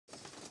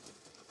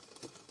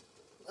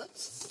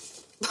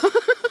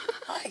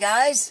Hi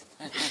guys.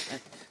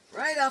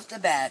 Right off the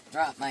bat,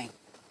 drop my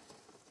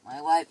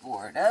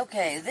whiteboard.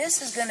 Okay,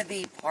 this is going to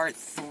be part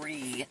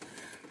 3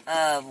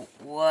 of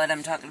what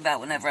I'm talking about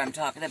whenever I'm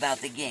talking about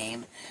the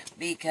game,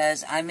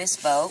 because I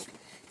misspoke.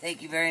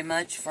 Thank you very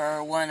much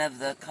for one of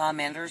the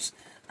commenters.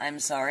 I'm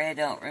sorry, I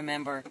don't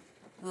remember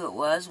who it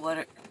was,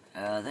 what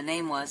the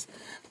name was,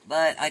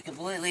 but I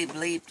completely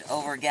bleeped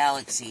over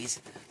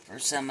galaxies for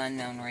some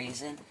unknown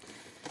reason.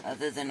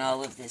 Other than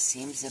all of this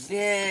seems a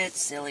bit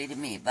silly to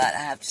me, but I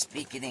have to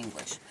speak in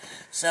English.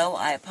 So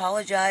I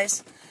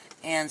apologize,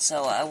 and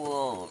so I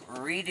will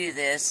redo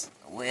this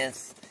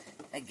with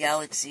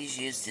galaxies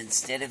used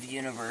instead of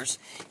universe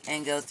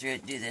and go through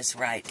it, do this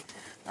right.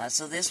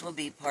 So this will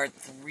be part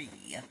 3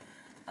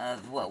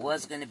 of what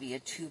was going to be a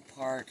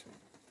 2-part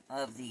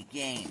of the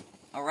game.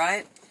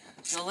 Alright?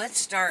 So let's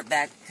start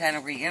back, kind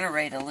of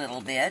reiterate a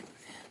little bit.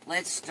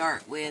 Let's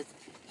start with,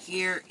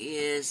 here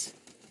is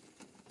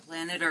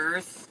planet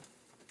Earth.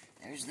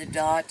 There's the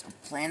dot of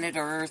planet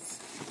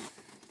Earth.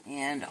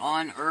 And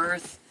on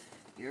Earth,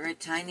 you're a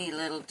tiny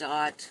little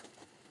dot.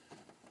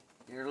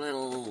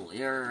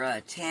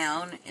 Your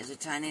town is a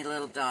tiny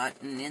little dot,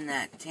 and in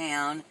that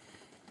town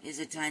is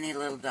a tiny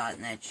little dot,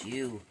 and that's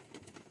you.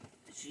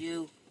 It's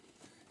you.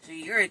 So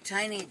you're a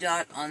tiny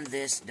dot on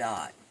this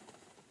dot,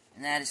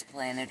 and that is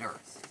planet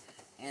Earth.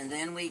 And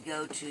then we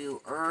go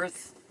to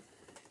Earth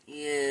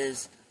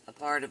is a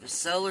part of a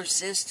solar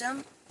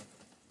system.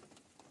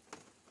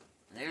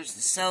 There's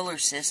the solar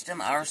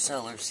system, our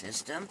solar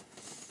system,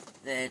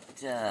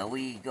 that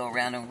we go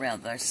around and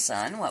around the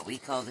sun, what we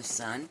call the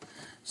sun.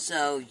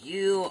 So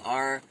you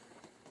are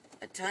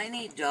a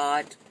tiny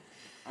dot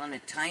on a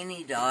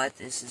tiny dot.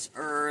 This is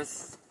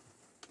Earth.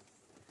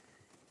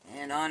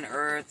 And on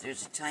Earth,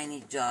 there's a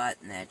tiny dot,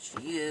 and that's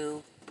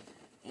you.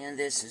 And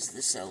this is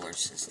the solar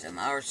system,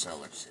 our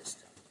solar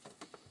system.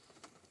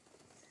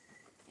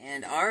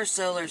 And our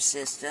solar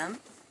system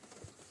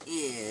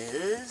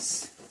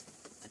is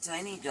a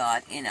tiny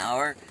dot in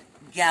our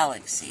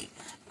galaxy.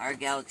 Our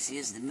galaxy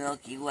is the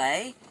Milky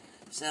Way.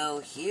 So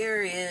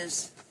here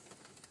is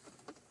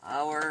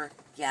our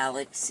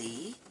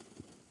galaxy,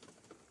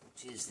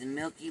 which is the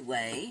Milky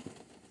Way,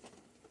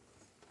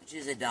 which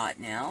is a dot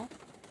now.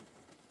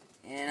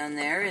 And on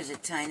there is a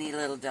tiny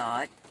little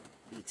dot,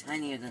 be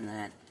tinier than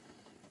that.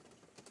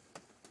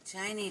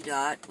 Tiny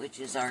dot, which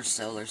is our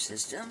solar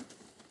system.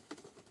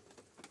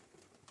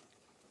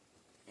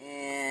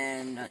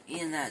 And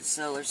in that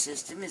solar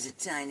system is a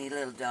tiny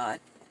little dot,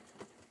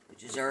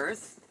 which is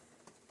Earth.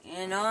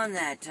 And on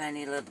that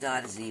tiny little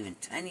dot is an even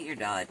tinier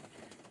dot,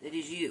 that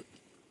is you.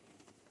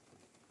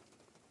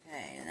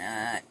 Okay, and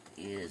that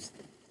is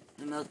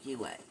the Milky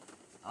Way.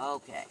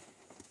 Okay.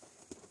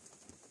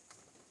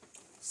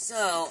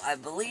 So, I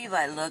believe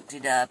I looked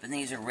it up, and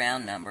these are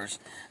round numbers,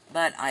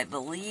 but I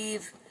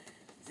believe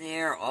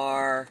there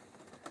are,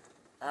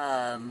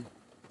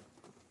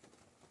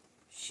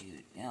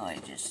 shoot, now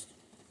I'm just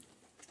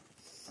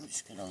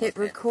gonna hit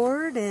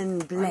record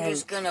and blank. I'm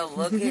just gonna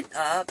look it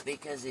up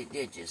because it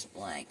did just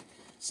blank.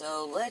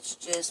 So let's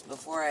just,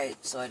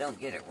 so I don't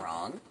get it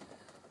wrong,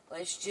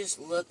 let's just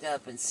look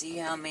up and see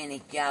how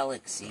many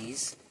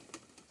galaxies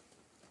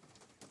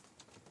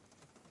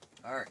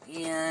are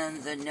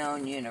in the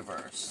known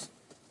universe.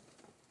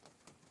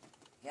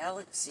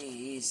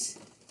 Galaxies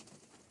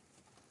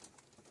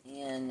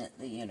in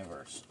the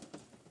universe.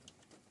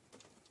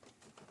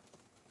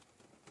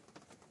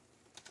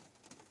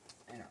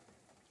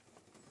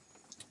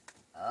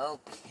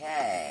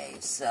 Okay,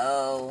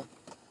 so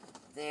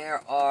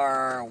there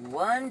are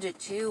 1 to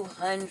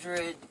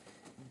 200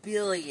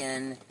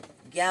 billion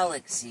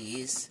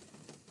galaxies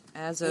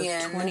as of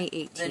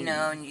 2018. The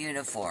known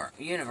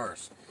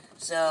universe.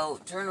 So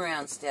turn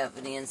around,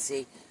 Stephanie, and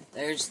see.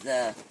 There's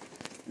the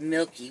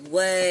Milky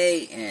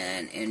Way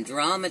and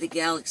Andromeda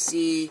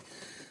Galaxy,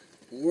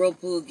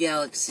 Whirlpool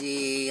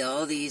Galaxy,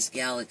 all these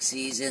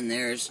galaxies, and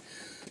there's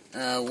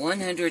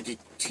 100 to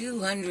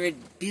 200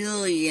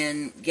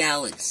 billion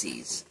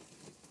galaxies,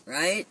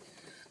 right?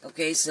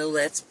 Okay, so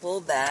let's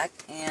pull back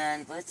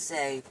and let's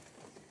say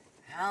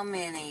how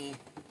many,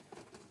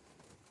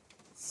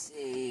 let's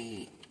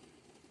see,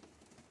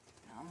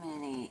 how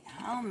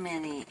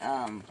many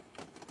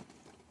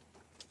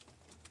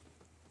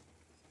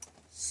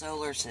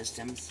solar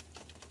systems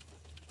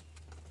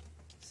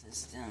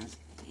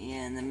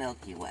in the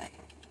Milky Way.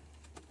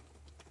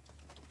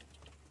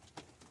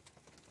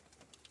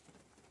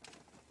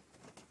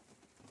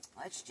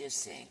 Let's just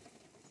see.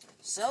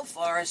 So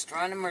far,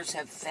 astronomers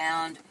have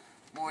found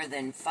more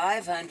than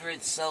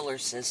 500 solar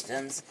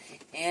systems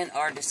and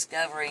are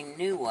discovering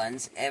new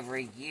ones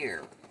every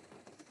year.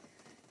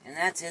 And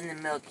that's in the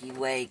Milky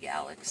Way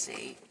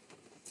galaxy.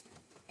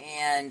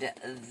 And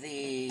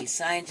the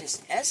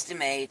scientists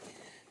estimate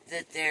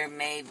that there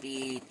may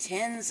be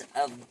tens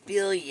of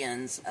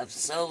billions of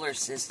solar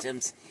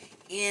systems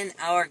in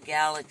our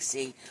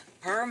galaxy,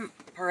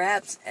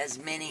 perhaps as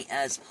many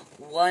as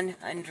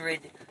 100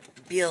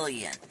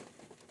 billion.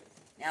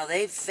 Now,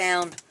 they've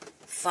found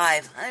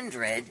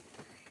 500,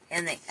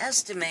 and they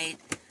estimate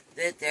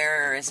that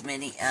there are as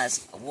many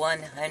as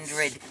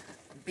 100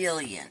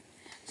 billion.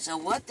 So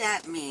what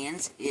that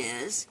means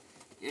is,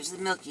 here's the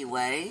Milky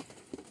Way,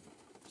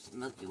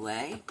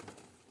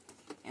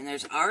 and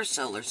there's our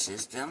solar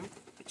system,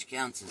 which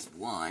counts as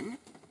 1.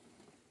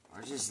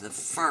 Ours is the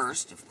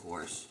first, of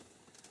course,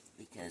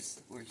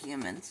 because we're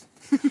humans.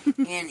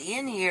 And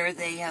in here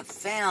they have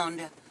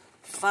found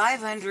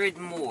 500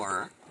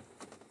 more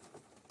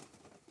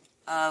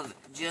of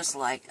just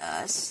like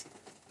us,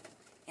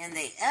 and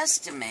they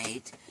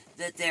estimate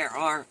that there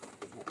are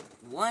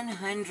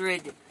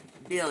 100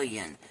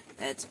 billion.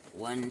 That's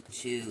 1,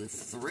 2,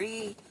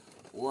 3,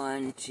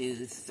 1,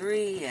 2,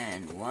 3,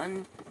 and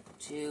 1,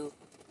 2,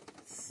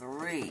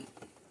 3.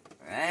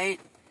 Right?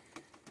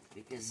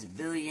 Because a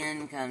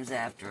billion comes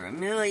after a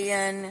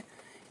million,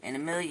 and a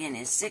million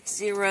is 6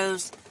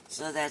 zeros,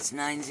 so that's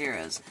 9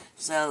 zeros.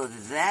 So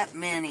that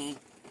many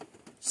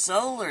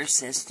solar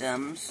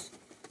systems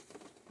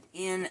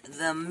in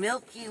the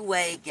Milky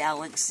Way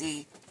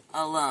galaxy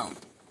alone.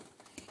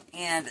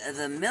 And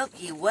the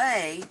Milky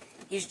Way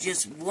is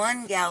just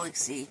one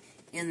galaxy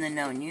in the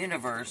known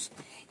universe,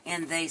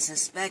 and they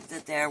suspect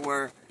that there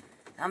were,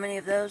 how many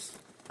of those?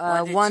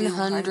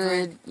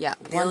 100, yeah.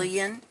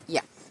 Billion?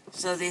 Yeah.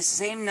 So this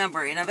same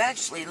number, and I've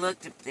actually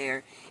looked up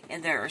there,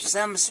 and there are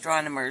some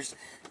astronomers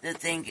that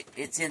think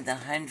it's in the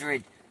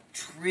 100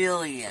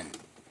 trillion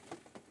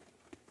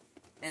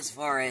as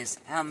far as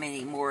how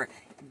many more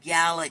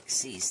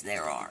galaxies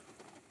there are.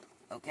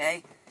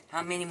 Okay?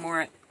 How many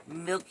more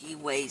Milky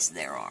Ways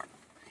there are.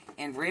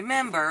 And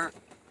remember,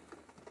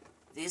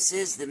 this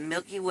is the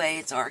Milky Way,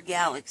 it's our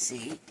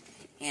galaxy,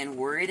 and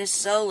we're in a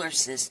solar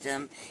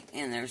system,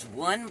 and there's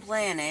one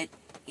planet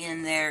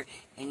in there,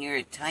 and you're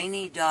a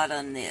tiny dot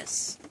on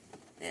this.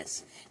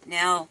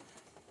 Now,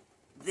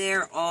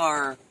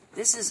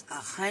 this is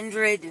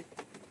 100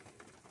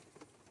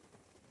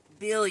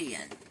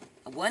 billion.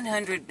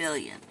 100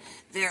 billion.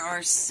 There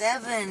are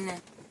 7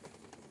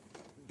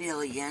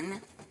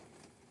 billion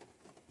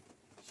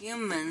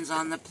humans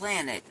on the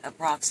planet,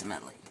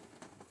 approximately.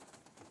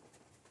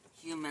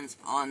 Humans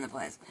on the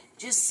planet.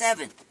 Just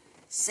 7.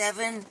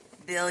 7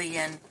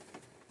 billion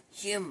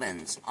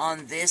humans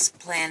on this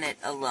planet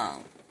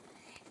alone.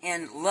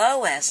 And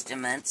low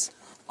estimates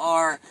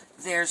are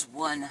there's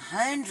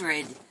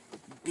 100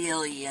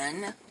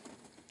 billion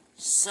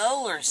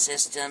solar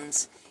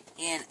systems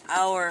in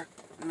our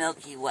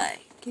Milky Way.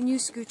 Can you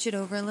scooch it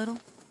over a little?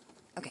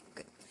 Okay,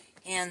 good.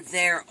 And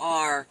there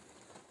are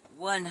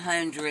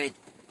 100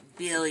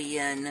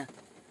 billion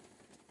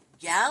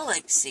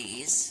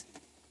galaxies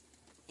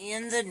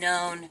in the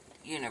known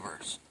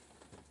universe.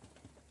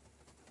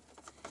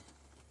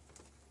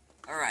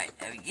 Alright,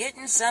 are you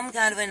getting some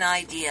kind of an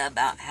idea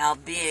about how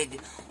big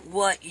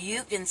what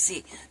you can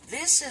see?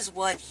 This is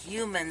what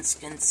humans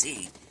can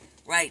see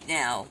right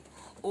now,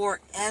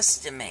 or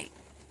estimate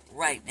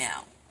right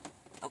now.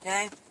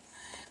 Okay?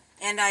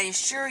 And I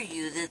assure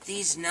you that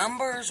these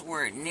numbers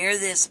weren't near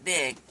this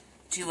big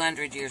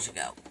 200 years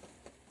ago.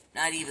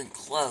 Not even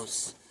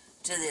close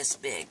to this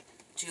big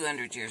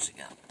 200 years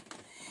ago.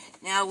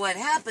 Now, what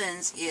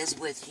happens is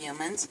with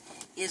humans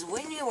is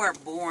when you are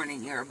born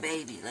and you're a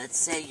baby, let's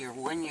say you're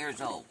 1 year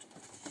old.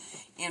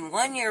 In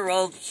 1 year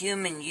old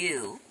human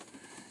you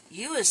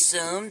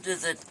assumed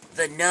that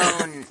the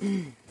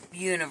known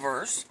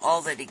universe,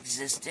 all that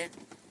existed,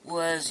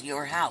 was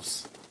your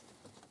house.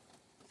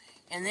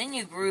 And then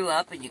you grew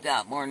up and you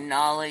got more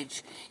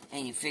knowledge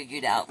and you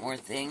figured out more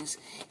things,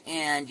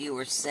 and you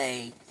were,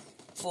 say,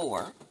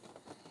 4.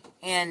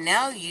 And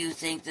now you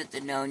think that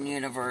the known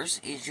universe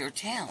is your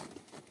town.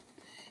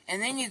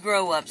 And then you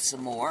grow up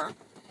some more,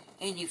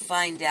 and you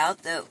find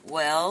out that,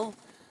 well,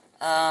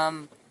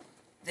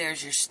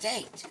 there's your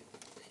state.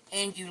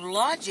 And you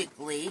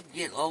logically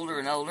get older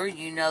and older.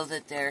 You know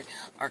that there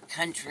are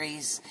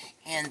countries,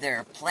 and there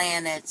are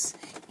planets,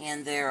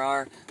 and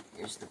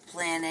there's the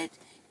planet,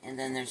 and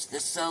then there's the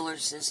solar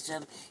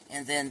system,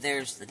 and then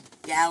there's the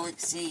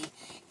galaxy,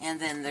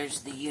 and then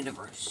there's the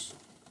universe.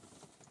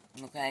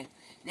 Okay?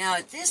 Now,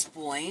 at this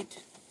point,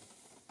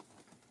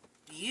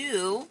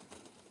 you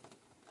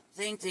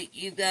think that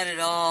you've got it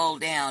all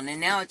down, and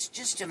now it's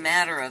just a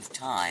matter of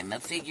time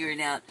of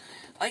figuring out.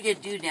 All you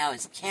gotta do now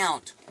is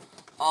count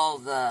all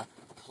the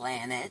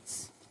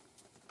planets,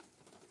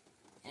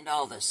 and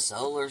all the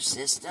solar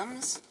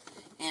systems,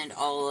 and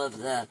all of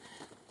the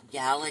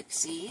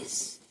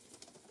galaxies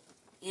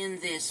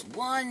in this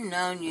one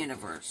known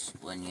universe.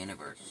 One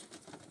universe.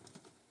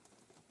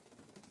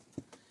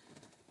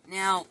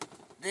 Now,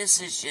 this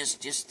is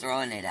just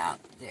throwing it out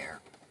there.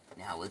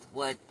 Now, with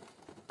what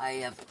I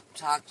have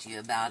talked to you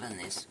about on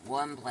this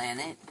one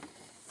planet,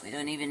 we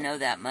don't even know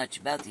that much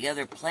about the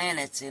other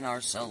planets in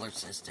our solar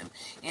system.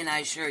 And I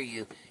assure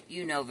you,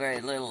 you know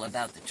very little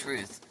about the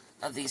truth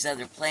of these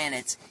other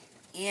planets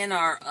in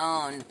our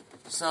own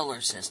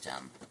solar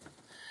system.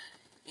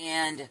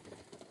 And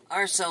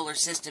our solar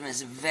system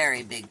is a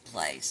very big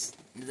place.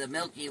 The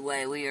Milky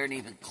Way, we aren't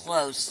even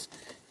close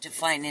to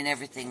finding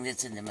everything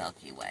that's in the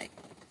Milky Way.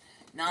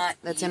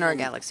 That's in our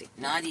galaxy.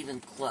 Not even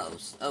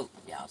close. Oh,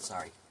 yeah,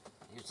 sorry.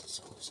 Here's the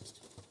solar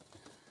system.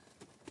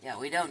 Yeah,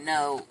 we don't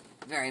know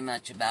very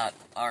much about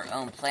our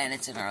own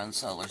planets in our own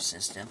solar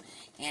system.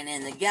 And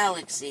in the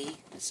galaxy,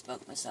 I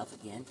spoke myself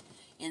again,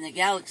 in the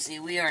galaxy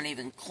we aren't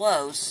even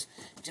close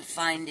to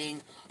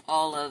finding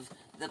all of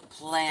the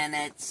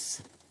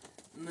planets,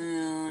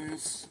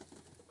 moons,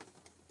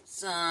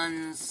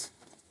 suns,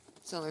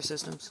 Solar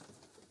systems.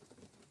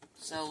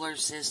 solar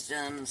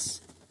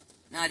systems.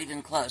 Not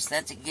even close.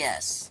 That's a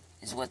guess,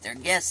 is what they're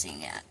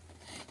guessing at.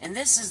 And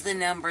this is the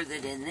number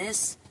that in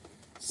this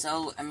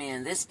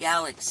in this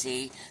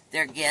galaxy,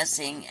 they're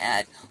guessing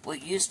at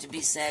what used to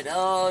be said,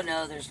 oh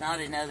no, there's not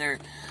another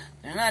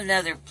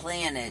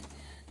planet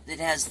that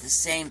has the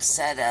same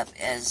setup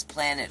as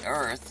planet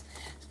Earth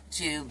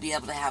to be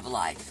able to have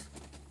life.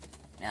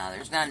 Now,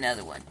 there's not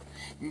another one.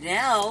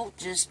 Now,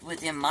 just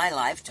within my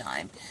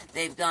lifetime,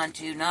 they've gone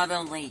to not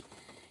only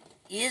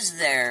is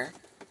there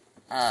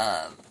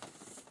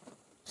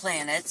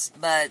planets,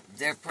 but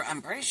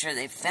I'm pretty sure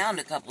they've found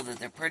a couple that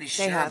they're pretty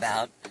sure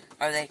about.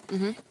 Are they?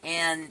 Mm-hmm.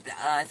 And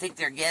I think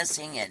they're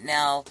guessing it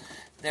now.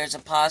 There's a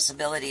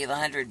possibility of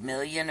 100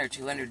 million or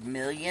 200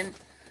 million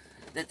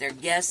that they're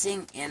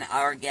guessing in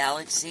our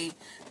galaxy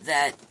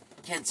that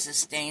can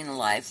sustain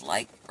life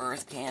like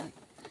Earth can.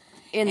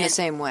 In the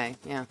same way,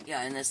 yeah.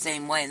 Yeah, in the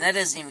same way. And that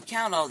doesn't even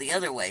count all the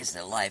other ways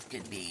that life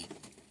could be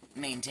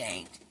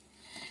maintained.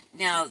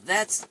 Now,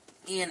 that's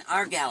in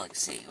our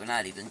galaxy. We're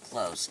not even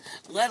close.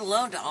 Let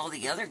alone to all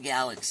the other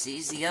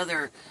galaxies, the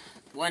other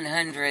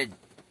 100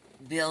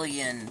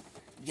 billion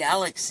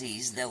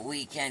galaxies that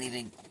we can't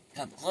even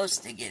come close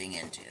to getting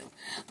into.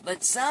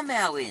 But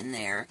somehow in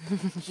there,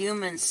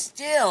 humans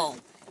still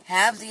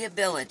have the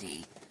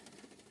ability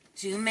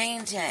to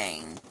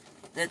maintain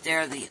that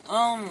they're the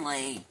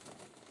only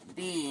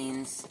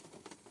beings,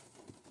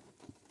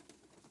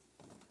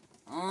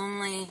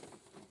 only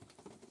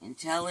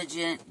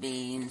intelligent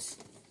beings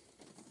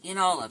in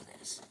all of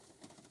this.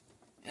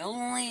 The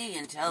only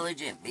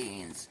intelligent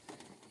beings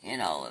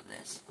in all of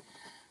this.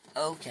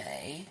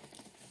 Okay.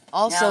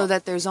 Also, Now,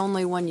 that there's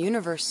only one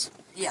universe.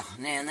 Yeah,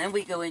 and then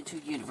we go into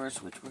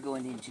universe, which we're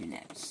going into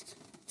next.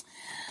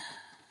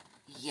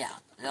 Yeah,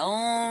 the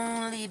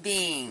only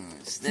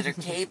beings that are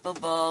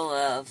capable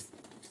of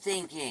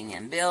thinking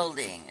and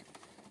building.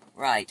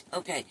 Right,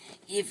 okay.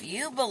 If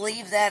you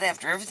believe that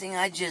after everything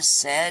I just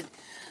said,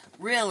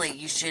 really,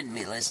 you shouldn't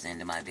be listening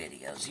to my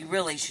videos. You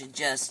really should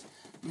just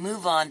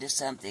move on to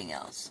something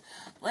else.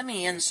 Let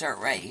me insert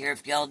right here.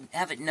 If y'all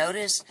haven't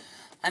noticed,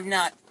 I'm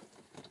not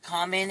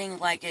commenting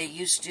like I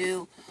used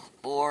to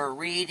or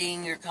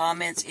reading your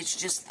comments. It's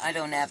just I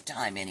don't have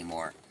time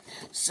anymore.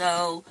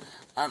 So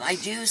I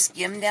do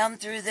skim down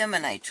through them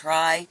and I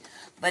try,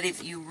 but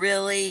if you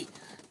really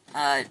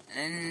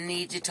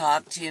need to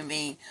talk to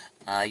me,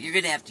 you're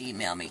gonna have to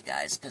email me,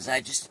 guys, because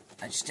I just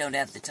don't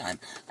have the time.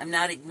 I'm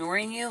not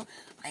ignoring you.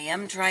 I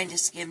am trying to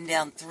skim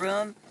down through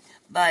them,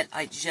 but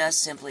I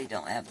just simply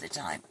don't have the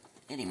time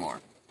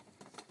anymore.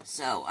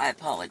 So I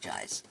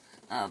apologize.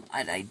 And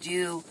I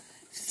do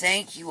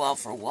thank you all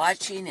for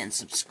watching and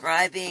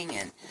subscribing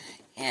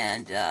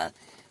and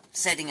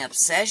setting up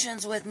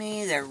sessions with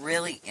me. They're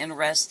really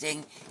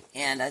interesting,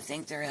 and I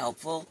think they're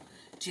helpful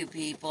to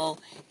people.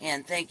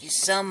 And thank you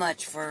so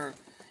much for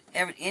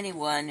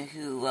anyone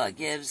who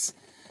gives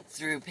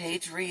through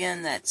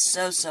Patreon. That's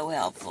so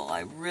helpful.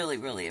 I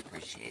really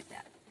appreciate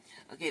that.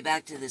 Okay,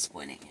 back to this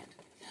point again.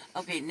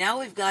 Okay, now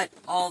we've got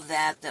all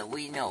that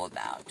we know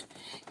about.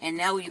 And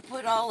now you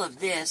put all of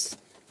this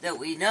that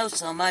we know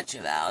so much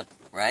about,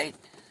 right?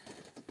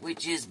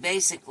 Which is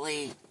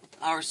basically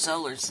our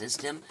solar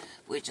system,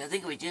 which I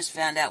think we just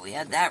found out we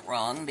had that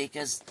wrong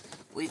because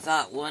we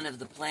thought one of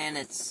the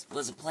planets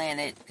was a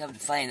planet. Come to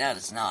find out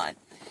it's not.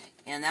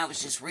 And that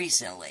was just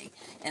recently.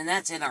 And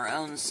that's in our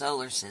own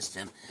solar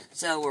system.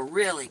 So we're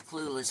really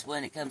clueless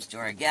when it comes to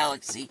our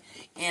galaxy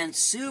and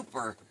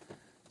super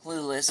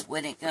clueless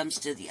when it comes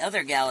to the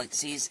other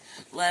galaxies,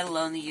 let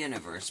alone the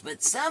universe.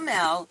 But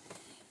somehow,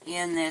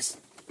 in this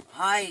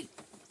high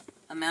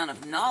amount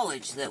of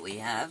knowledge that we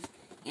have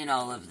in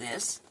all of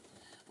this,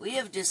 we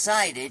have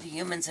decided,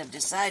 humans have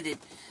decided,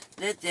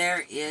 that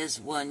there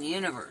is one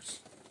universe.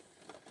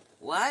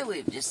 Why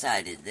we've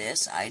decided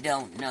this, I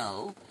don't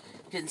know,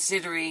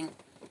 considering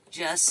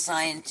just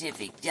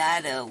scientific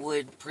data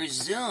would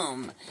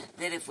presume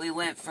that if we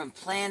went from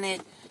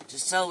planet to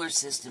solar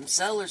system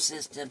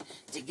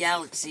to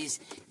galaxies,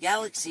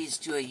 galaxies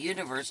to a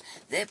universe,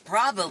 that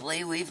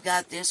probably we've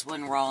got this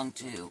one wrong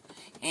too.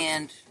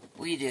 And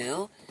we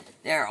do.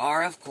 There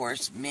are, of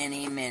course,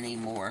 many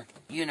more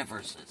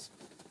universes.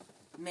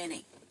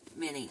 Many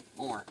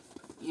more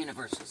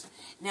universes.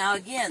 Now,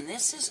 again,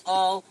 this is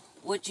all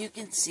what you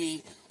can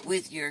see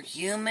with your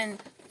human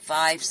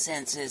 5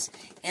 senses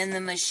and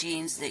the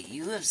machines that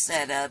you have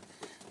set up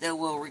that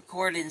will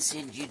record and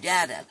send you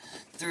data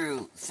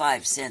through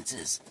 5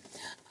 senses.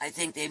 I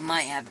think they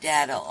might have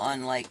data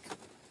on, like,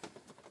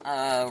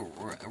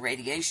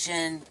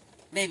 radiation,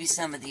 maybe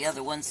some of the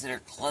other ones that are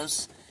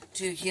close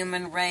to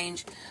human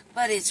range,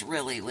 but it's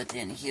really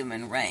within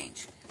human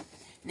range.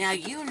 Now,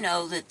 you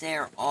know that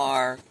there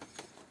are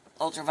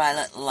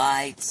ultraviolet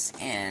lights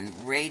and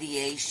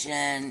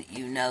radiation.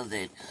 You know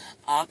that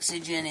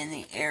oxygen in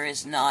the air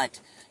is not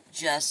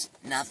just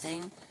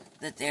nothing,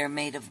 that they're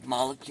made of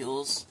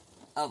molecules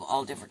of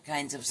all different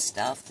kinds of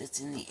stuff that's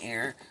in the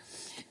air.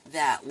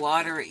 That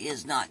water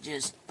is not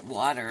just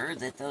water,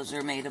 that those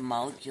are made of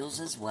molecules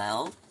as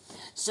well.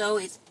 So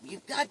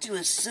you've got to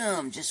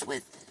assume, just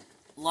with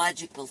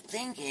logical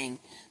thinking,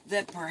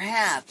 that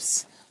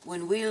perhaps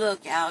when we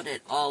look out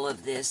at all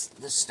of this,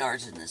 the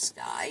stars in the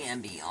sky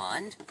and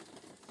beyond,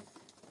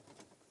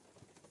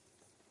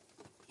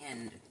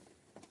 and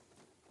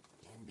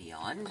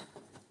beyond,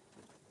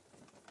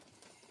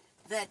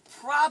 that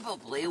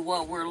probably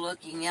what we're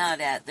looking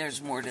out at,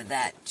 there's more to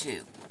that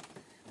too,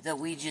 that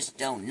we just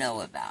don't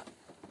know about.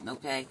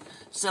 Okay?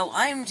 So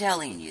I'm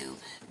telling you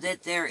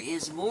that there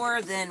is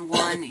more than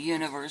one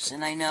universe,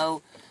 and I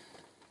know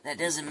that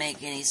doesn't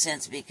make any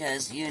sense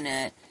because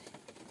unit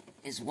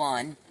is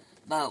one,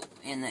 but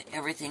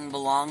everything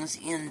belongs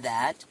in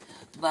that.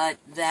 But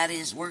that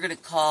is, we're going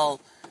to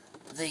call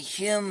the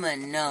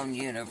human known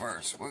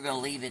universe. We're going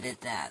to leave it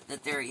at that.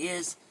 That there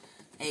is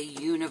a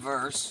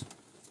universe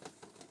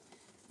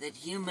that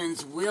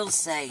humans will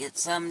say at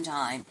some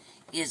time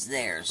is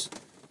theirs.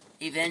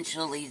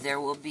 Eventually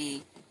there will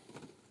be,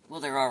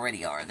 well, there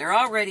already are. There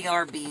already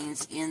are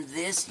beings in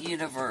this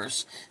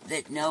universe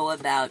that know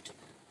about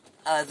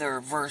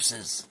other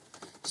verses.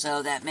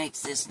 So that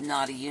makes this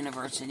not a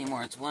universe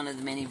anymore. It's one of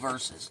the many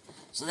verses.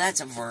 So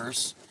that's a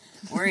verse.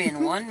 We're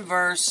in one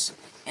verse,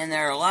 and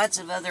there are lots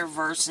of other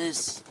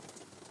verses,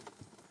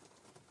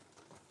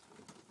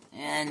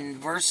 and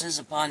verses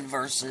upon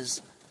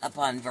verses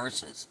upon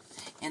verses.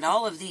 And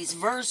all of these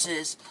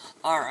verses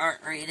are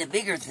in a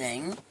bigger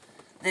thing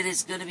that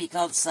is going to be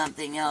called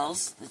something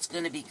else. That's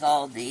going to be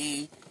called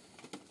how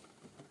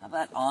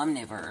about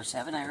omniverse?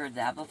 Haven't I heard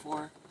that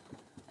before?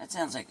 That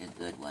sounds like a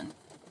good one.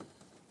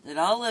 That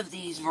all of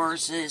these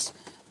verses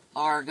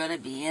are going to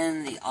be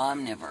in the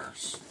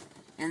omniverse.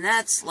 And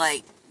that's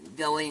like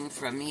going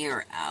from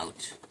here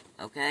out.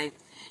 Okay?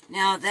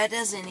 Now, that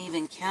doesn't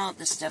even count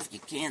the stuff you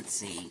can't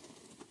see.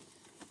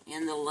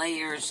 And the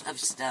layers of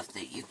stuff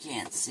that you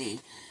can't see.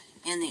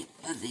 And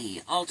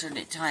the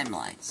alternate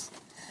timelines.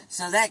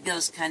 So that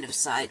goes kind of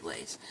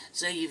sideways.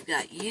 So you've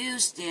got you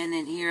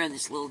standing here on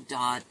this little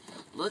dot,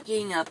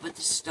 looking up at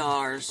the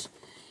stars,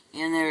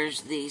 and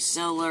there's the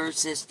solar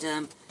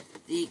system,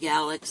 the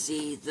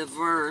galaxy, the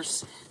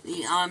verse,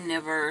 the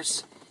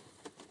omniverse,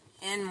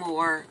 and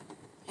more,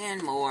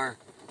 and more,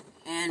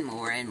 and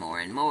more, and more,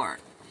 and more.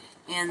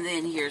 And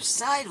then here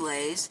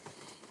sideways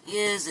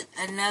is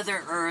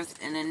another Earth,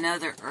 and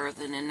another Earth,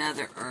 and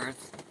another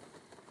Earth,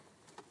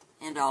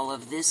 and all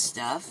of this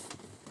stuff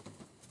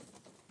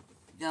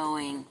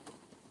going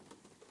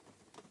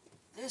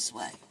this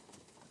way.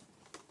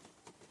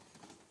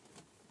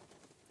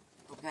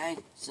 Okay,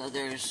 so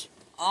there's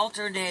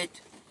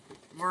alternate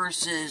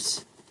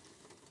verses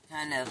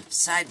kind of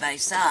side by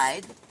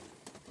side,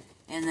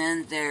 and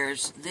then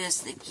there's this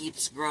that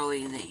keeps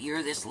growing, that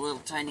you're this little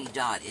tiny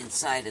dot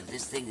inside of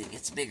this thing that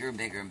gets bigger and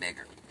bigger and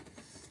bigger.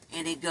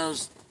 And it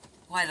goes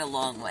quite a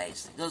long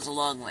ways. It goes a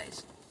long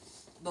ways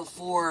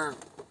before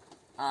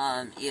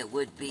it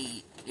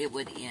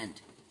would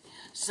end.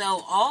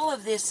 So all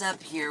of this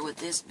up here, with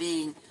this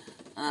being,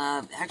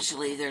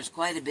 actually there's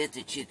quite a bit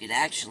that you could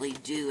actually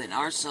do in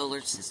our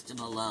solar system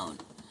alone.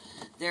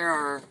 There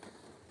are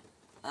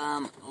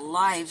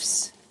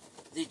lives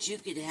that you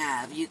could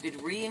have. You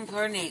could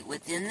reincarnate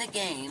within the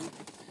game,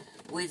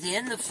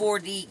 within the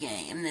 4D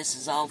game. This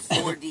is all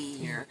 4D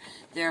here.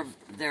 There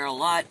are a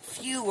lot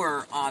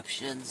fewer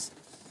options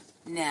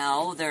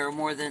now. There are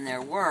more than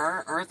there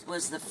were. Earth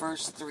was the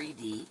first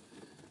 3D.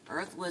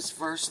 Earth was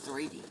first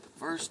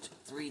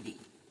 3D.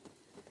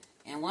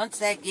 And once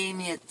that game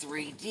hit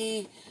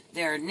 3D,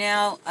 there are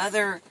now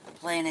other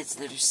planets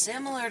that are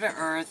similar to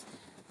Earth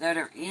that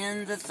are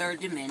in the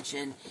third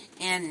dimension,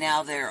 and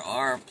now there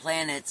are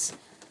planets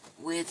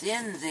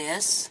within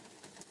this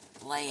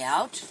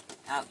layout,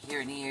 out here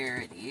and here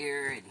and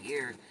here and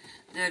here,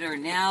 that are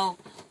now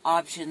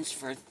options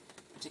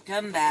to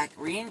come back,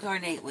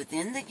 reincarnate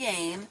within the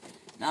game,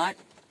 not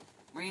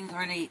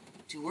reincarnate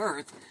to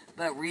Earth,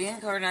 but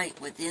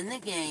reincarnate within the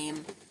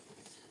game,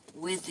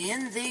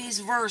 within these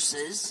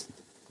verses,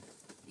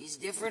 these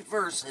different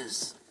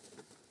verses,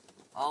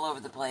 all over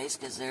the place,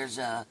 because there's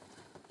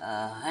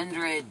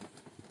 100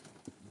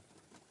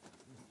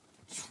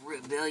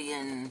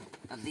 billion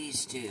of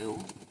these two,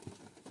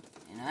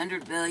 and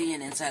 100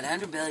 billion inside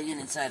 100 billion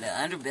inside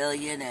 100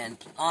 billion, and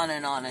on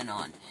and on and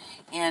on.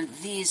 And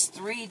these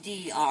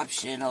 3D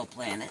optional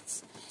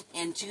planets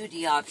and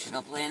 2D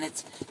optional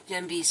planets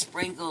can be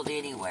sprinkled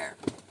anywhere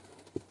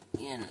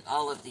in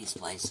all of these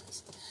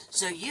places.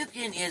 So you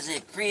can, as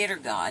a creator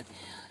God,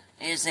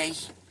 as a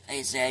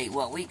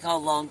what we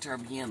call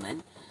long-term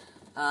human,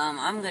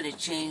 I'm going to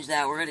change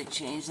that. We're going to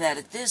change that.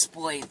 At this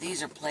point,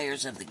 these are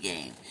players of the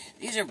game.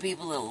 These are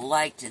people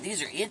that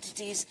these are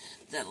entities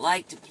that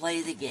like to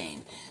play the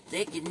game.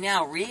 They can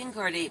now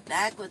reincarnate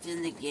back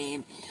within the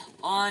game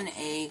on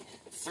a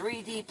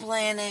 3D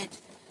planet,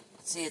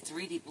 say a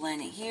 3D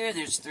planet here,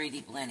 there's a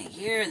 3D planet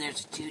here, and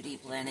there's a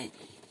 2D planet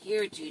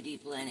here,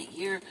 2D planet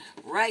here.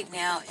 Right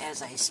now,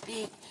 as I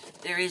speak,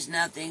 there is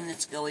nothing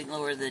that's going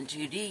lower than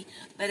 2D,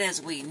 but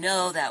as we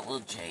know, that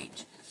will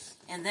change.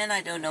 And then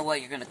I don't know what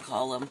you're going to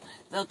call them.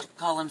 They'll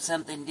call them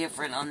something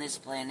different on this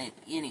planet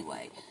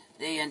anyway.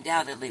 They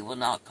undoubtedly will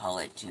not call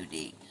it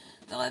 2D.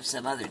 They'll have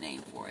some other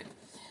name for it.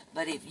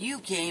 But if you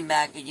came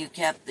back and you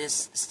kept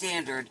this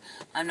standard,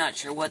 I'm not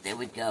sure what they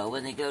would go.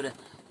 When they go to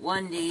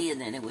 1D,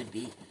 and then it would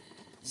be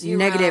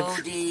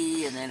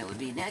 0D, and then it would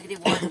be negative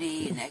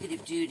 1D,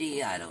 negative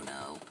 2D, I don't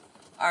know.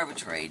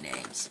 Arbitrary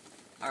names.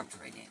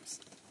 Arbitrary names.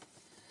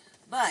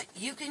 But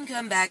you can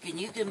come back and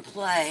you can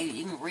play,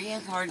 you can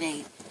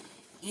reincarnate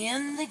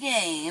in the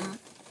game,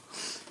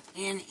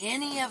 in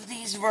any of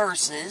these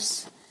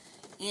verses,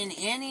 in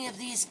any of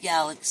these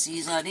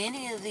galaxies, on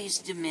any of these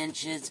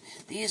dimensions.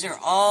 These are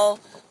all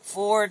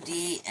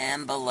 4D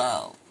and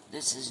below.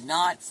 This is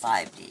not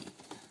 5D.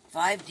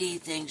 5D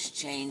things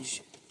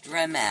change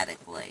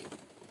dramatically.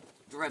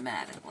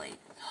 Dramatically.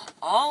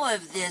 All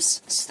of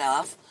this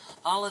stuff,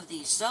 all of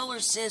these solar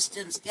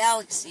systems,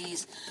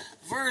 galaxies,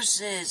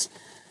 verses,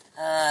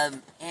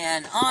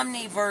 and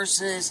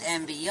omniverses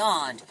and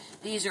beyond,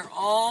 these are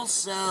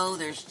also,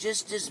 there's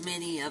just as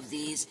many of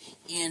these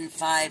in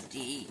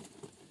 5D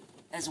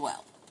as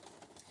well.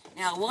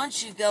 Now,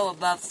 once you go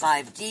above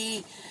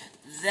 5D,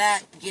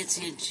 that gets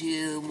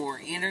into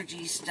more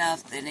energy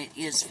stuff than it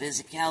is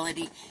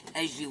physicality,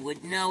 as you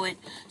would know it,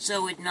 so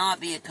it would not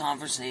be a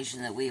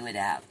conversation that we would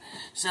have.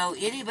 So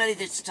anybody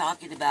that's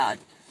talking about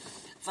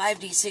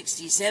 5D,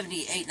 60,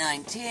 70, 8,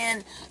 9,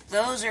 10,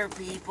 those are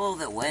people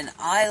that when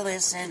I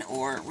listen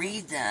or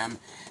read them,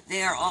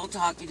 they are all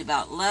talking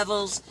about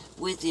levels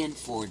within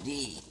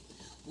 4D.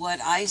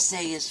 What I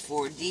say is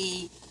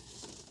 4D,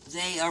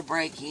 they are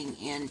breaking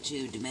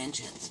into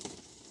dimensions.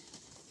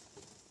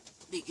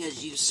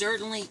 Because you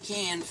certainly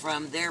can,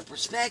 from their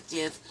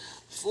perspective,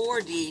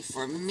 4D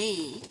for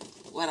me,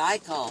 what I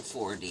call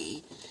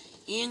 4D,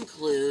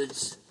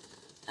 includes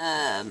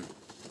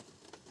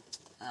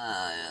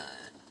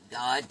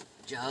God,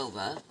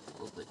 Jehovah.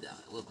 We'll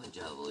put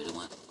Jehovah.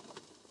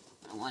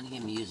 I don't want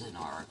him using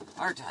our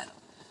title.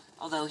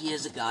 Although he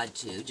is a god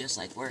too, just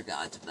like we're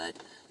gods, but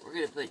we're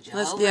going to put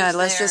Jehovah.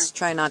 Let's just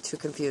try not to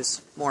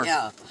confuse more.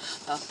 Yeah.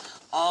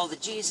 All the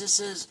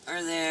Jesuses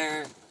are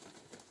there.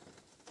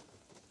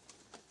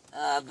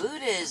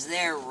 Buddha is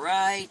there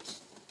right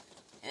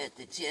at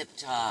the tip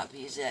top.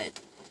 He's at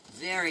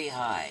very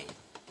high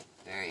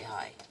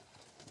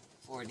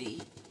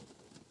 4D,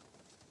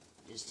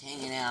 just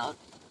hanging out.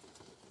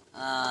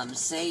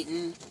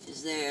 Satan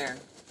is there.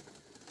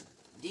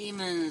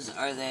 Demons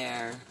are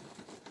there.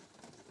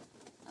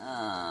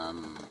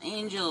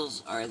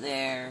 Angels are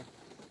there.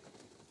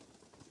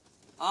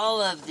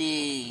 All of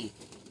the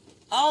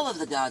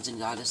gods and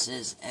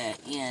goddesses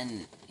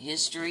in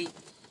history,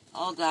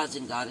 all gods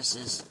and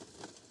goddesses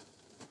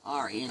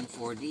are in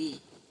 4D.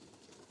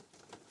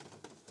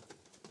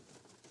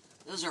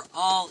 Those are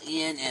all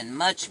in, and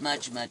much,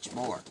 much, much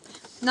more.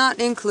 Not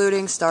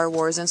including Star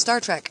Wars and Star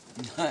Trek.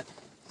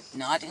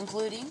 Not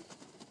including?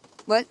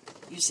 What?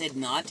 You said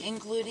not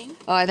including?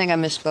 Oh, I think I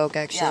misspoke,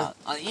 actually.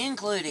 Yeah,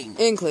 including.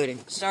 Including.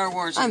 Star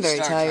Wars and I'm very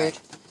Star tired.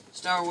 Trek.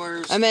 Star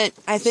Wars. I meant,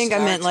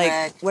 like,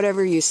 Trek.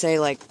 whatever you say,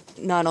 like,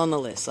 not on the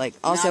list. Like,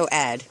 also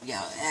add.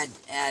 Yeah,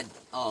 add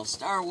all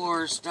Star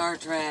Wars, Star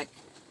Trek,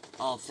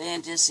 all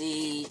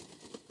fantasy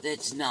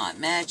that's not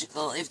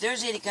magical. If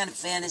there's any kind of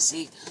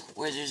fantasy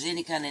where there's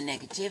any kind of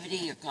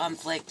negativity or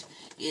conflict,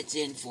 it's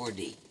in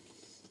 4D.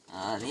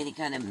 Any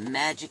kind of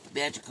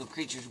magical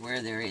creatures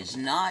where there is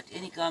not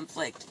any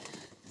conflict,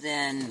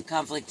 then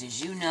conflict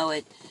as you know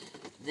it,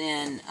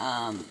 then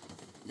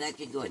that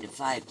could go into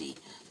 5D.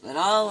 But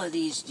all of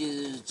these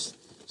dudes,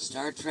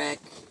 Star Trek,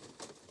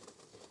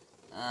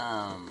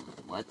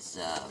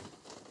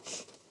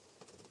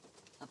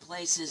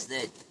 places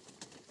that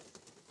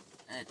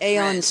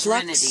Aeon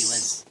Serenity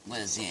Flux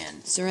was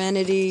in.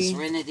 Serenity.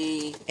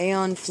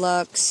 Aeon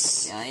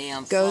Flux. Yeah,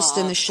 Aeon Ghost Flux,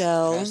 in the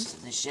Shell. Ghost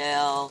in the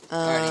Shell.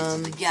 Guardians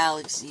of the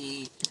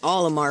Galaxy.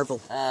 All of Marvel.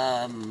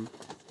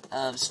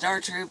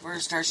 Star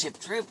Troopers, Starship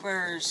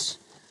Troopers.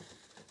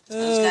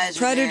 Those guys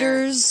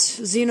Predators,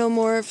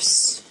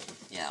 Xenomorphs.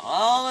 Yeah,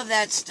 all of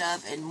that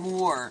stuff and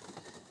more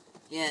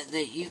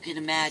that you can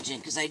imagine.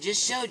 Because I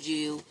just showed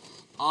you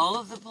all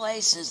of the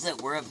places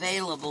that were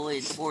available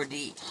in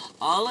 4D.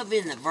 All of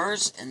in the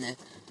verse and the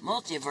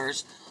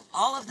multiverse,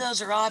 all of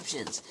those are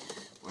options.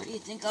 Where do you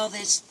think all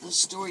those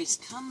stories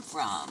come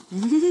from?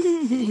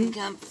 They didn't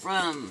come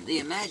from the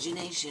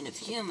imagination of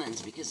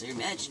humans, because their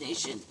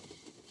imagination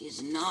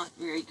is not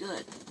very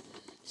good.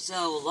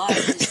 So a lot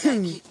of this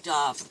got kicked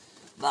off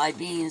by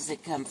beings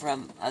that come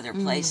from other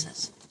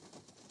places.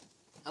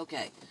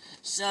 Okay,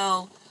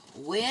 so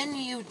when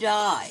you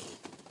die,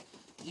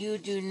 you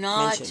do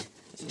not...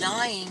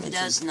 Dying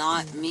does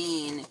not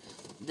mean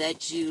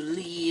that you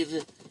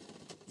leave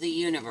the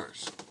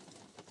universe.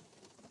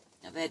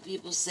 I've had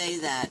people say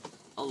that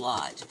a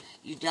lot.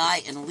 You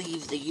die and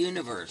leave the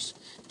universe.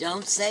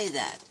 Don't say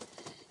that.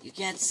 You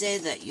can't say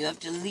that. You have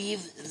to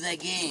leave the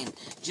game.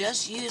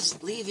 Just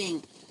use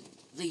leaving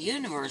the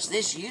universe,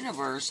 this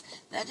universe,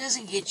 that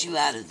doesn't get you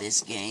out of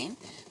this game,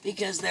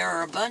 because there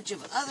are a bunch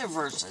of other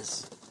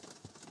verses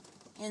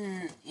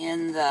in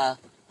the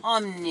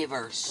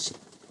omniverse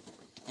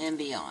and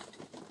beyond.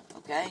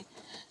 Okay?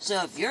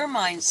 So if your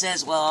mind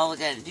says, well, all I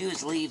got to do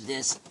is leave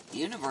this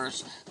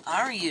universe,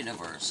 our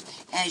universe,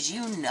 as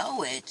you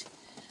know it,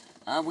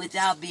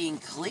 without being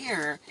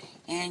clear,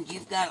 and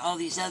you've got all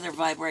these other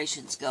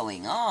vibrations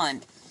going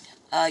on,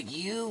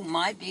 you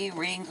might be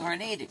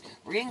reincarnated.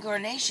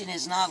 Reincarnation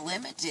is not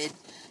limited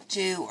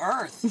to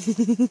Earth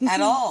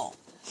at all.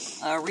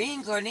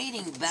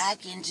 Reincarnating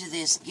back into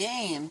this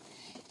game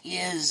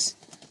is,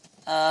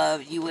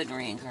 you wouldn't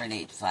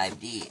reincarnate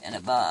 5D and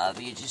above.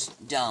 You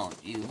just don't.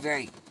 You're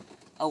very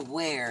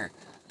aware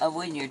of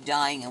when you're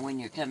dying and when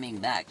you're coming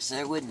back. So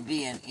there wouldn't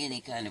be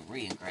any kind of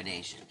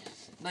reincarnation.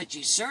 But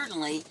you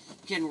certainly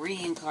can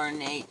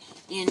reincarnate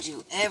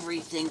into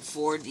everything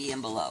 4D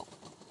and below.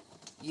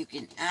 You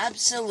can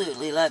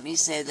absolutely, let me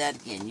say that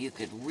again, you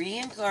could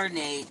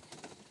reincarnate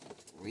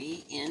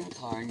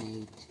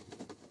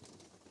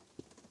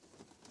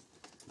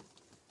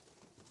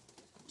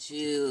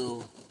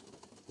to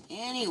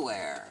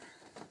anywhere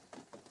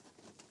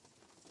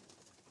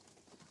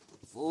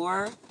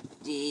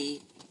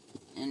 4D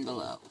and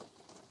below.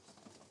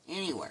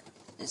 Anywhere.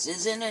 This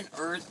isn't an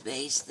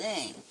Earth-based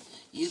thing.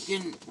 You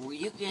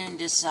can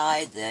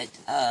decide that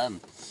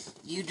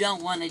you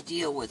don't want to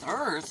deal with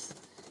Earth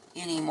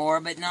anymore,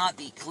 but not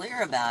be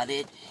clear about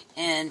it,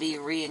 and be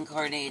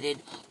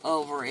reincarnated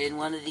over in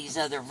one of these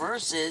other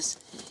verses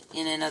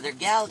in another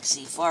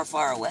galaxy far,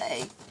 far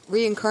away.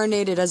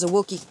 Reincarnated as a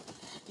Wookiee.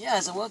 Yeah,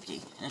 as a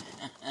Wookiee.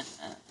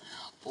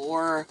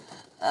 Or,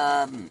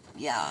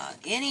 yeah,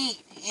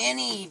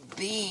 any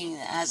being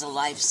that has a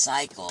life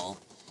cycle,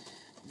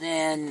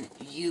 then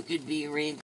you could be reincarnated